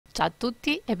Ciao a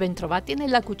tutti e bentrovati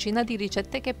nella cucina di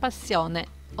Ricette che Passione.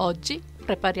 Oggi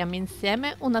prepariamo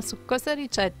insieme una succosa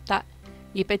ricetta,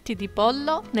 i petti di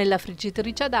pollo nella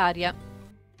friggitrice ad aria.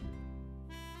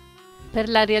 Per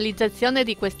la realizzazione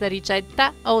di questa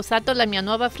ricetta ho usato la mia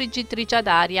nuova friggitrice ad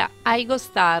aria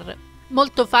Aigostar,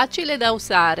 molto facile da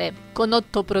usare, con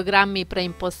 8 programmi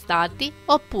preimpostati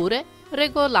oppure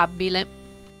regolabile,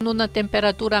 con una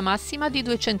temperatura massima di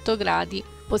 200 gradi.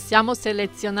 Possiamo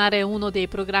selezionare uno dei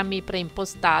programmi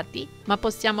preimpostati, ma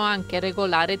possiamo anche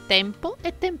regolare tempo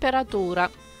e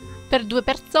temperatura. Per 2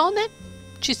 persone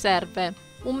ci serve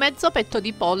un mezzo petto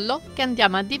di pollo che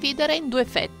andiamo a dividere in 2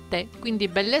 fette, quindi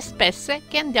belle spesse,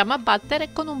 che andiamo a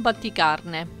battere con un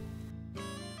batticarne.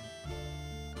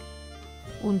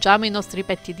 Ungiamo i nostri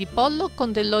petti di pollo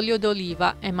con dell'olio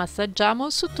d'oliva e massaggiamo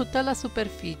su tutta la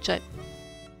superficie.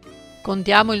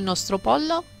 Condiamo il nostro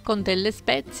pollo con delle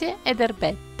spezie ed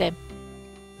erbette.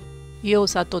 Io ho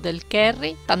usato del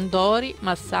curry, tandoori,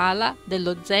 masala,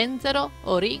 dello zenzero,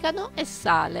 origano e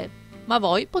sale, ma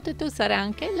voi potete usare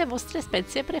anche le vostre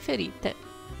spezie preferite.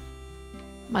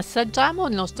 Massaggiamo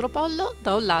il nostro pollo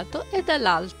da un lato e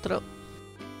dall'altro.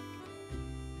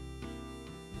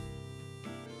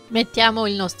 Mettiamo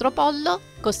il nostro pollo,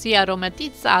 così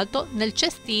aromatizzato, nel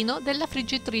cestino della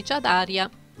friggitrice ad aria.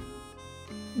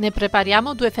 Ne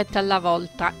prepariamo 2 fette alla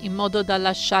volta, in modo da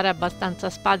lasciare abbastanza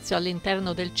spazio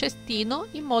all'interno del cestino,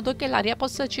 in modo che l'aria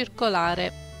possa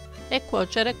circolare e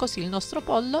cuocere così il nostro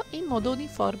pollo in modo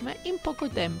uniforme in poco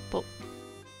tempo.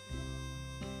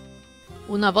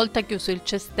 Una volta chiuso il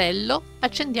cestello,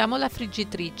 accendiamo la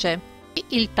friggitrice e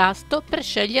il tasto per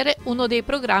scegliere uno dei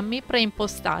programmi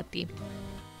preimpostati.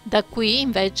 Da qui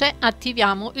invece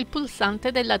attiviamo il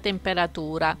pulsante della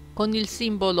temperatura. Con il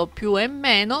simbolo più e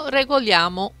meno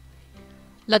regoliamo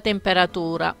la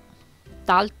temperatura.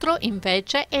 L'altro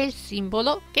invece è il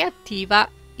simbolo che attiva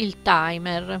il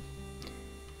timer.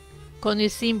 Con il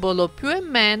simbolo più e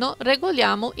meno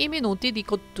regoliamo i minuti di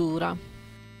cottura.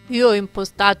 Io ho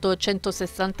impostato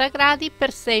 160 gradi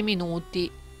per 6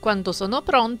 minuti. Quando sono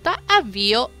pronta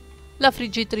avvio la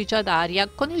friggitrice ad aria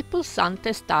con il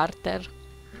pulsante starter.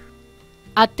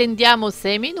 Attendiamo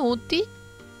 6 minuti.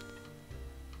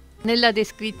 Nella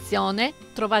descrizione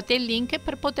trovate il link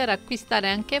per poter acquistare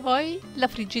anche voi la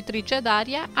friggitrice ad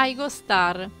aria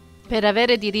Aigostar. Per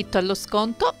avere diritto allo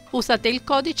sconto usate il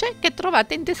codice che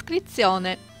trovate in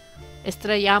descrizione.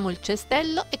 Estraiamo il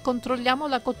cestello e controlliamo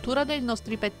la cottura dei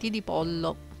nostri petti di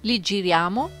pollo. Li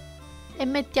giriamo e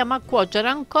mettiamo a cuocere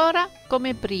ancora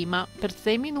come prima per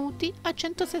 6 minuti a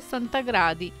 160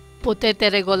 gradi. Potete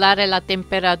regolare la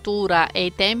temperatura e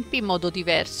i tempi in modo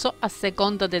diverso a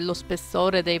seconda dello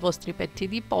spessore dei vostri petti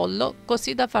di pollo,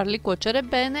 così da farli cuocere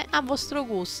bene a vostro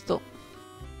gusto.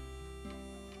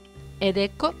 Ed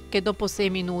ecco che dopo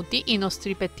 6 minuti i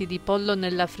nostri petti di pollo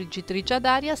nella friggitrice ad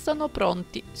aria sono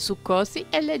pronti, succosi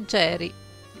e leggeri,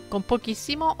 con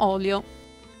pochissimo olio.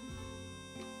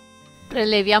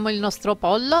 Preleviamo il nostro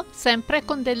pollo sempre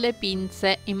con delle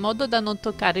pinze, in modo da non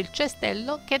toccare il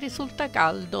cestello che risulta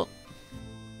caldo.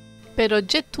 Per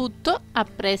oggi è tutto, a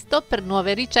presto per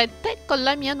nuove ricette con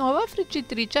la mia nuova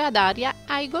friggitrice ad aria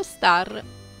Aigostar.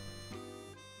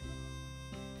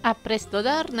 A presto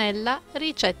da Ornella,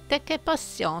 ricette che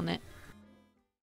passione!